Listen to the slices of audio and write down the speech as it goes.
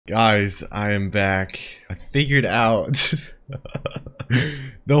Guys, I am back. I figured out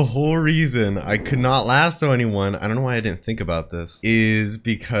the whole reason I could not lasso anyone, I don't know why I didn't think about this, is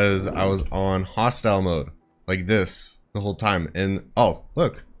because I was on hostile mode, like this, the whole time. And oh,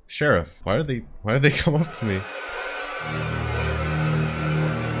 look, sheriff. Why did they come up to me?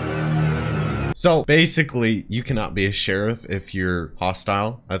 So basically, you cannot be a sheriff if you're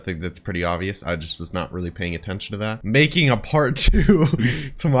hostile. I think that's pretty obvious. I just was not really paying attention to that. Making a part 2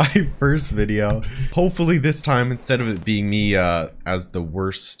 to my first video. Hopefully this time, instead of it being me as the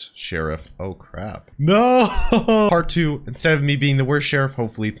worst sheriff. Oh crap. No! Part 2, instead of me being the worst sheriff,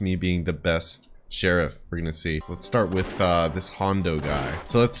 hopefully it's me being the best sheriff. We're gonna see. Let's start with this Hondo guy.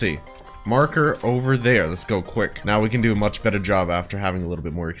 So let's see. Marker over there. Let's go quick. Now we can do a much better job after having a little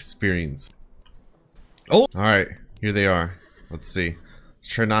bit more experience. Oh! Alright, here they are. Let's see. Let's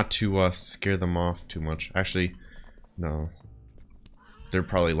try not to scare them off too much. Actually, no. They're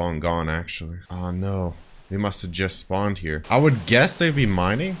probably long gone, actually. Oh no. They must have just spawned here. I would guess they'd be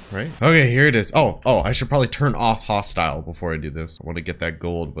mining, right? Okay, here it is. Oh, I should probably turn off hostile before I do this. I want to get that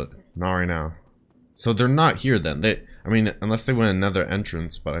gold, but not right now. So they're not here then. I mean, unless they went another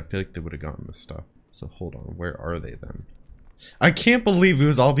entrance, but I feel like they would have gotten this stuff. So hold on, where are they then? I can't believe it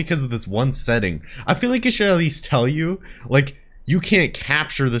was all because of this one setting. I feel like it should at least tell you, like, you can't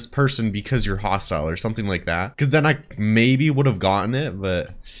capture this person because you're hostile or something like that. Because then I maybe would have gotten it,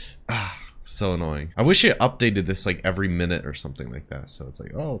 but so annoying. I wish it updated this like every minute or something like that. So it's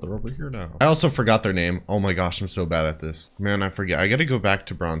like, oh, they're over here now. I also forgot their name. Oh my gosh, I'm so bad at this. Man, I forget. I gotta go back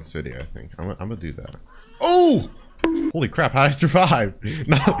to Bronze City, I think. I'm gonna do that. Oh! Holy crap, how did I survive?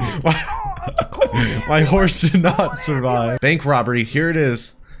 No, my horse did not survive. Bank robbery, here it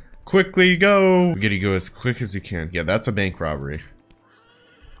is. Quickly go. We gotta go as quick as you can. Yeah, that's a bank robbery.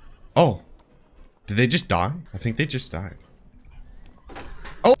 Oh, did they just die? I think they just died.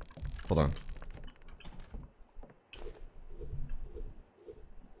 Oh, hold on.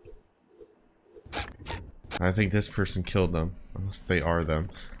 I think this person killed them, unless they are them.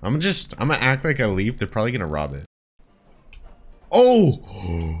 I'm gonna act like I leave. They're probably gonna rob it.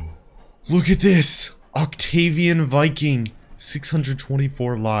 Oh, look at this. Octavian Viking,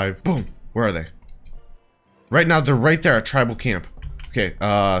 624 live. Boom. Where are they? Right now, they're right there at tribal camp. Okay,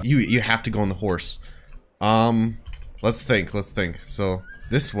 you have to go on the horse. Let's think. So,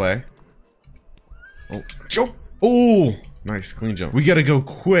 this way. Oh, jump. Oh, nice, clean jump. We gotta go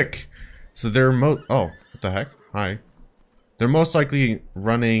quick. So they're oh, what the heck? Hi. They're most likely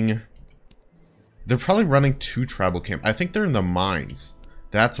running. They're probably running to tribal camp. I think they're in the mines.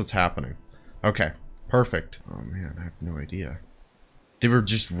 That's what's happening. Okay, perfect. Oh man, I have no idea. They were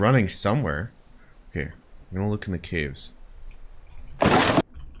just running somewhere. Okay, I'm gonna look in the caves. They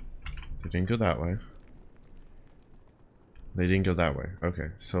didn't go that way. They didn't go that way. Okay,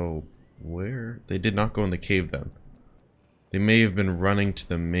 so where? They did not go in the cave then. They may have been running to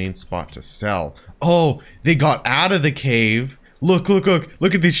the main spot to sell. Oh, they got out of the cave. Look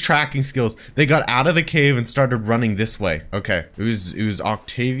at these tracking skills. They got out of the cave and started running this way. Okay, it was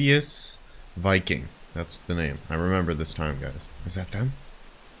Octavius Viking. That's the name. I remember this time, guys. Is that them?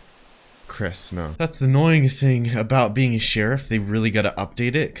 Chris, no. That's the annoying thing about being a sheriff. They really gotta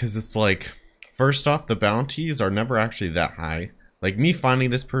update it, because it's like, first off, the bounties are never actually that high. Like, me finding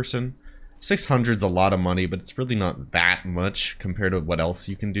this person, 600's a lot of money, but it's really not that much compared to what else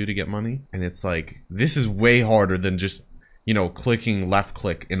you can do to get money. And it's like, this is way harder than just, you know, clicking left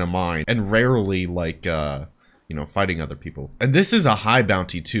click in a mine, and rarely like, you know, fighting other people. And this is a high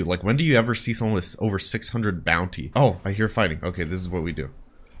bounty too. Like, when do you ever see someone with over 600 bounty? Oh, I hear fighting. Okay, this is what we do.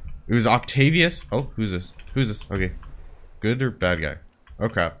 It was Octavius. Oh, who's this? Who's this? Okay, good or bad guy? Oh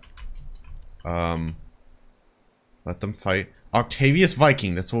crap. Let them fight. Octavius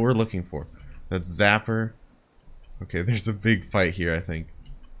Viking. That's what we're looking for. That's Zapper. Okay, there's a big fight here, I think.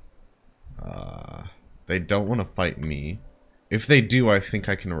 They don't want to fight me. If they do, I think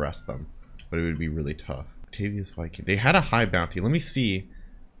I can arrest them, but it would be really tough. Octavius Viking. They had a high bounty. Let me see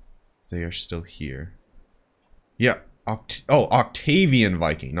if they are still here. Yeah. Oh, Octavian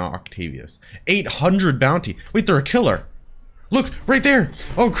Viking, not Octavius. 800 bounty. Wait, they're a killer. Look, right there.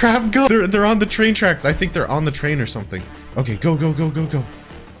 Oh, crap, go. They're on the train tracks. I think they're on the train or something. Okay, go.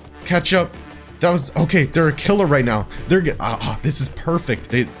 Catch up. That was, okay, they're a killer right now. This is perfect.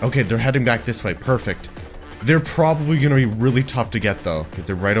 They're heading back this way. Perfect. They're probably gonna be really tough to get though. Okay,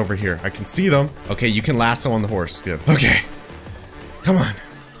 they're right over here. I can see them. Okay, you can lasso on the horse. Good. Okay. Come on.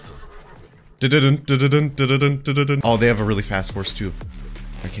 Oh, they have a really fast horse too.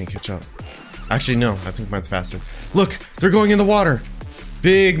 I can't catch up. Actually, no. I think mine's faster. Look, they're going in the water.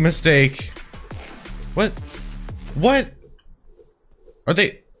 Big mistake. What? What? Are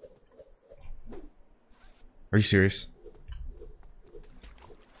they? Are you serious?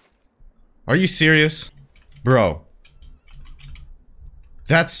 Are you serious? Bro.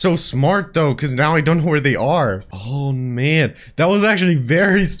 That's so smart though, because now I don't know where they are. Oh man, that was actually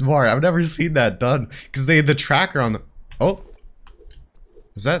very smart. I've never seen that done, because they had the tracker on the... Oh.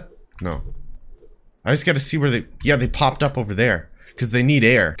 Was that? No. I just gotta see where they... Yeah, they popped up over there, because they need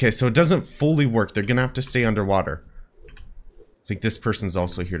air. Okay, so it doesn't fully work. They're gonna have to stay underwater. I think this person's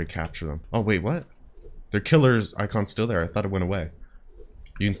also here to capture them. Oh wait, what? Their killer's icon's still there. I thought it went away.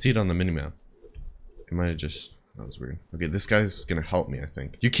 You can see it on the minimap. It might have just... That was weird. Okay, this guy's gonna help me, I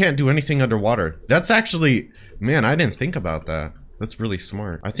think. You can't do anything underwater. That's actually... Man, I didn't think about that. That's really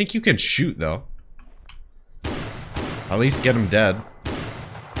smart. I think you can shoot, though. At least get him dead.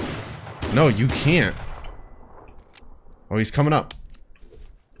 No, you can't. Oh, he's coming up.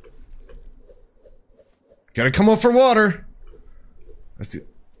 Gotta come up for water. I see.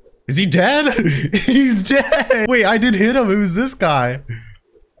 Is he dead? He's dead! Wait, I did hit him. It was this guy.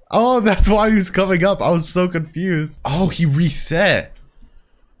 Oh, that's why he was coming up. I was so confused. Oh, he reset.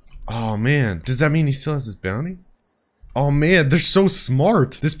 Oh, man. Does that mean he still has his bounty? Oh, man. They're so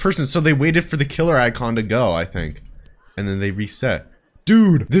smart. This person... So they waited for the killer icon to go, I think. And then they reset.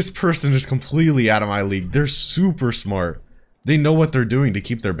 Dude, this person is completely out of my league. They're super smart. They know what they're doing to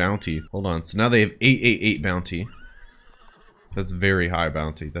keep their bounty. Hold on. So now they have 888 bounty. That's very high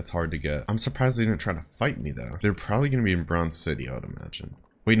bounty. That's hard to get. I'm surprised they didn't try to fight me, though. They're probably going to be in Bronze City, I would imagine.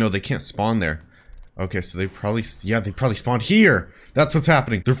 Wait, no, they can't spawn there. Okay, so they probably... Yeah, they probably spawned here. That's what's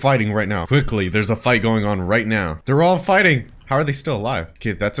happening. They're fighting right now. Quickly, there's a fight going on right now. They're all fighting. How are they still alive?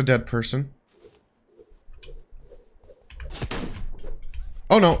 Okay, that's a dead person.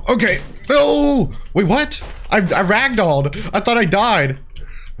 Oh, no. Okay. No! Wait, what? I ragdolled. I thought I died.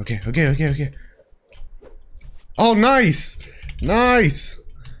 Okay, okay, okay, okay. Oh, nice. Nice.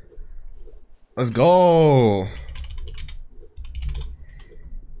 Let's go.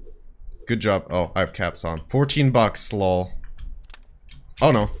 Good job. Oh, I have caps on. 14 bucks, lol.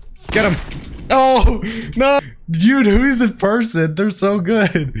 Oh no. Get him! Oh no! Dude, who is this person? They're so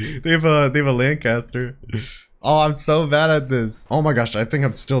good. They have a Lancaster. Oh, I'm so bad at this. Oh my gosh, I think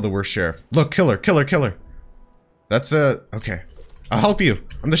I'm still the worst sheriff. Look, killer, killer, killer. That's okay. I'll help you.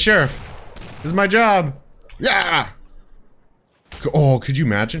 I'm the sheriff. This is my job. Yeah! Oh, could you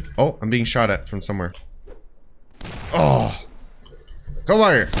imagine? Oh, I'm being shot at from somewhere. Oh. Come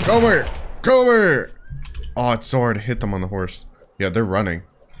here! Come here! Come here! Oh, it's so hard to hit them on the horse. Yeah, they're running.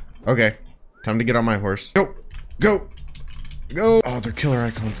 Okay. Time to get on my horse. Go! Go! Go! Oh, their killer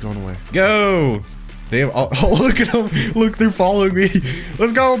icon's going away. Go! They have all- Oh, look at them! Look, they're following me!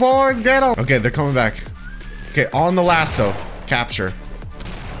 Let's go, boys! Get them! Okay, they're coming back. Okay, on the lasso. Capture.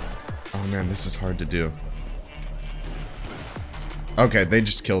 Oh man, this is hard to do. Okay, they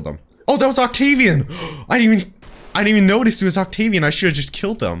just killed them. Oh, that was Octavian! I didn't even notice it was Octavian. I should have just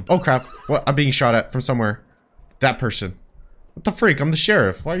killed them. Oh crap. What? I'm being shot at from somewhere. That person. What the freak? I'm the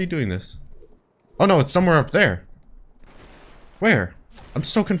sheriff. Why are you doing this? Oh no, it's somewhere up there. Where? I'm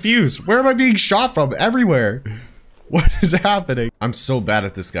so confused. Where am I being shot from? Everywhere. What is happening? I'm so bad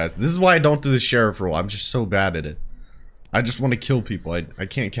at this, guys. This is why I don't do the sheriff role. I'm just so bad at it. I just want to kill people. I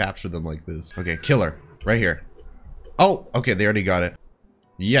can't capture them like this. Okay, killer. Right here. Oh, okay, they already got it.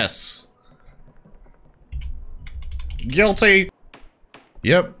 Yes. Guilty.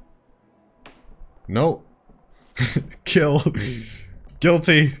 Yep. Nope. Kill.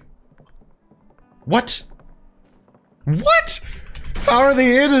 Guilty. What? What? How are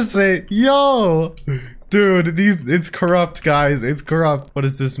they innocent? Yo. Dude, it's corrupt, guys. It's corrupt. What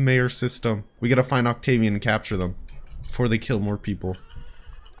is this mayor system? We gotta find Octavian and capture them before they kill more people.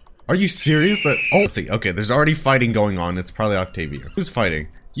 Are you serious? Oh, let's see. Okay, there's already fighting going on. It's probably Octavian. Who's fighting?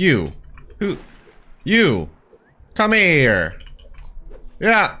 You. Who? You. Come here.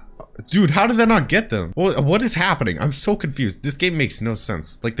 Yeah. Dude, how did that not get them? What is happening? I'm so confused. This game makes no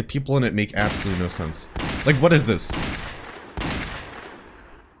sense. Like, the people in it make absolutely no sense. Like, what is this?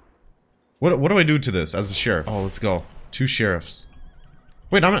 What do I do to this as a sheriff? Oh, let's go. 2 sheriffs.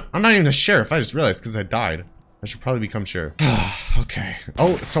 Wait, I'm not even a sheriff. I just realized because I died. I should probably become sheriff. Okay.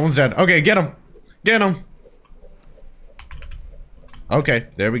 Oh, someone's dead. Okay, get him. Get him. Okay,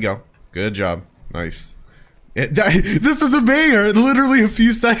 there we go. Good job. Nice. This is the mayor, literally a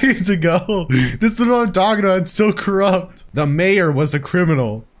few seconds ago. This is what I'm talking about. It's so corrupt. The mayor was a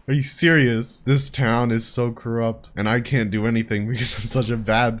criminal. Are you serious? This town is so corrupt, and I can't do anything because I'm such a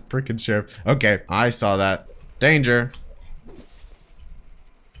bad freaking sheriff. Okay, I saw that. Danger.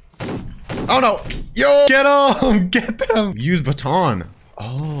 Oh no! Yo! Get them! Get them! Use baton.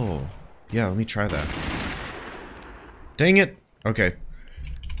 Oh. Yeah, let me try that. Dang it. Okay.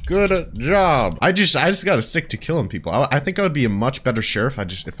 Good job. I just gotta stick to killing people. I think I would be a much better sheriff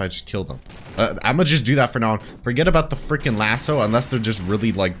if I just killed them. I'm gonna just do that for now. Forget about the freaking lasso unless they're just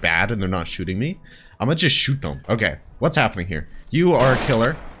really like bad and they're not shooting me. I'm gonna just shoot them. Okay, what's happening here? You are a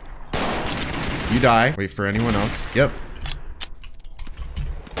killer. You die. Wait for anyone else. Yep.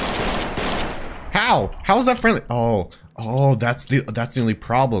 How? How is that friendly? Oh, that's the only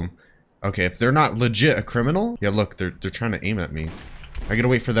problem. Okay, if they're not legit a criminal, yeah, look, they're trying to aim at me. I gotta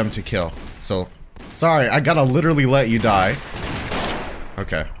wait for them to kill. So, sorry, I gotta literally let you die.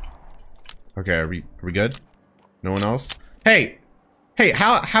 Okay. Okay, are we good? No one else? Hey,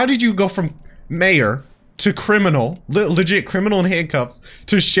 how did you go from mayor to criminal, legit criminal in handcuffs,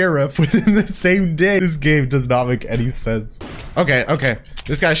 to sheriff within the same day? This game does not make any sense. Okay,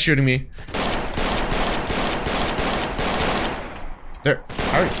 this guy's shooting me. There,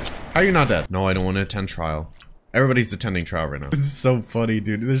 how are you not dead? No, I don't want to attend trial. Everybody's attending trial right now. This is so funny,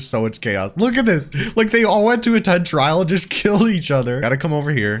 dude. There's so much chaos. Look at this. Like, they all went to attend trial and just kill each other. Gotta come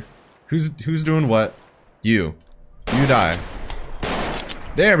over here. Who's doing what? You die.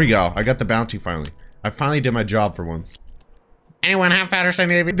 There we go. I got the bounty finally. I finally did my job for once. Anyone have Patterson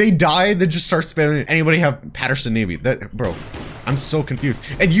Navy? They died, then just start spamming. Anybody have Patterson Navy? Bro, I'm so confused.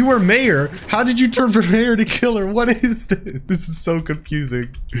 And you were mayor. How did you turn from mayor to killer? What is this? This is so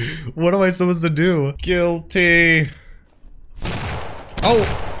confusing. What am I supposed to do? Guilty. Oh.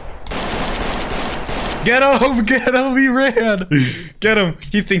 Get him, he ran. Get him.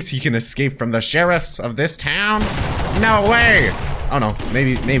 He thinks he can escape from the sheriffs of this town. No way. Oh no,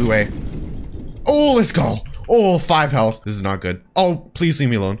 maybe way. Oh, let's go. Oh, 5 health. This is not good. Oh, please leave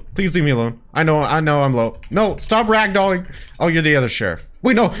me alone. Please leave me alone. I know I'm low. No, stop ragdolling. Oh, you're the other sheriff.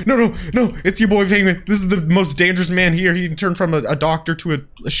 Wait, no. It's your boy Penguin. This is the most dangerous man here. He turned from a doctor to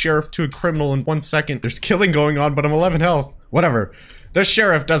a sheriff to a criminal in 1 second. There's killing going on, but I'm 11 health. Whatever. The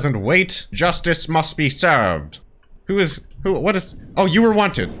sheriff doesn't wait. Justice must be served. What is, oh, you were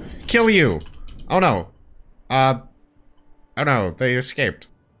wanted. Kill you. Oh no. Oh no, they escaped.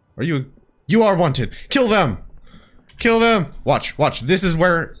 You are wanted. Kill them. Kill them. Watch. This is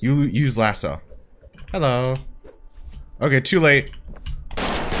where you use lasso. Hello. Okay, too late.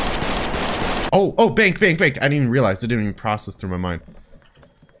 Oh, bank. I didn't even realize. It didn't even process through my mind.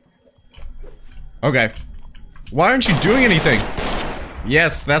 Okay. Why aren't you doing anything?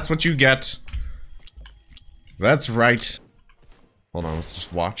 Yes, that's what you get. That's right. Hold on, let's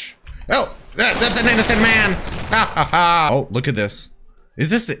just watch. Oh, that's an innocent man. Ha ha ha. Oh, look at this. Is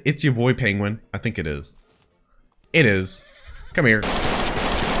this It's Your Boy Penguin? I think it is. It is. Come here.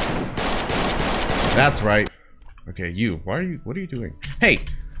 That's right. Okay, what are you doing? Hey!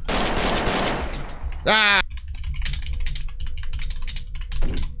 Ah!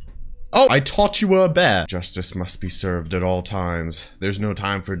 Oh, I taught you a bet. Justice must be served at all times. There's no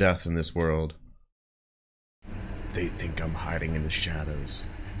time for death in this world. They think I'm hiding in the shadows,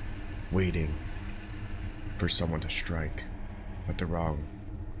 waiting for someone to strike. But they're wrong.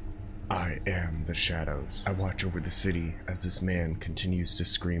 I am the shadows. I watch over the city as this man continues to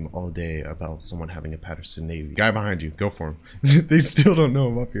scream all day about someone having a Patterson Navy. Guy behind you, go for him. They still don't know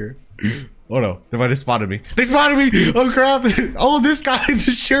I'm up here. Oh no, they might have spotted me. They spotted me! Oh crap! Oh, this guy,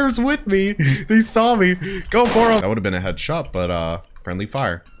 the sheriff's with me! They saw me! Go for him! That would have been a headshot, but friendly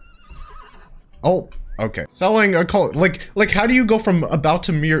fire. Oh, okay. Selling a cult, like how do you go from about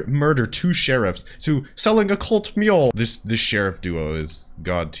to murder 2 sheriffs to selling a cult mule? This sheriff duo is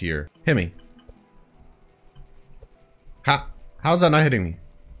god tier. Hit me. How's that not hitting me?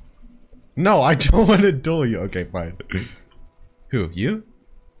 No, I don't want to duel you. Okay, fine. Who? You?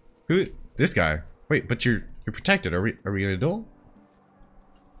 Who? This guy. Wait, but you're protected. Are we gonna duel?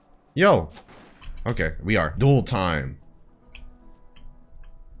 Yo. Okay, we are. Duel time.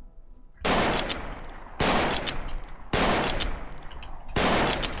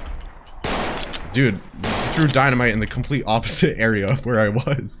 Dude, threw dynamite in the complete opposite area of where I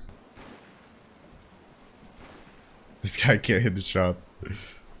was. This guy can't hit the shots.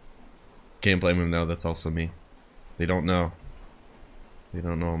 Can't blame him though, that's also me. They don't know. They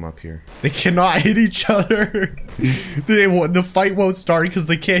don't know I'm up here. They cannot hit each other. The fight won't start because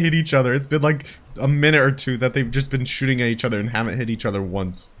they can't hit each other. It's been like a minute or 2 that they've just been shooting at each other and haven't hit each other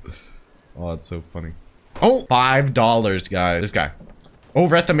once. Oh, it's so funny. Oh, $5, guys. This guy.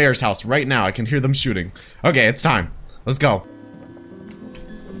 Over at the mayor's house right now. I can hear them shooting. Okay, it's time. Let's go.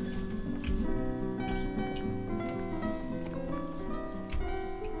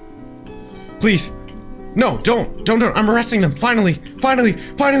 Please. No, don't. I'm arresting them. Finally.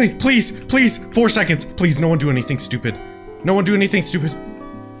 Please. 4 seconds. Please, no one do anything stupid. No one do anything stupid.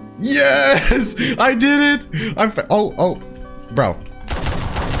 Yes! I did it! Oh, bro.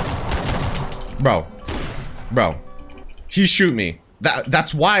 Bro. Bro. He shoot me.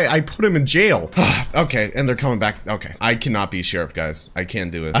 That's why I put him in jail. Okay, and they're coming back. Okay, I cannot be a sheriff, guys. I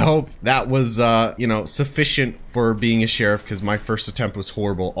can't do it. I hope that was, you know, sufficient for being a sheriff, because my first attempt was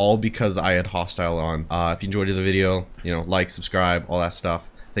horrible, all because I had hostile on. If you enjoyed the video, you know, like, subscribe, all that stuff.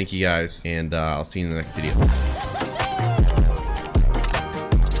 Thank you guys, and I'll see you in the next video.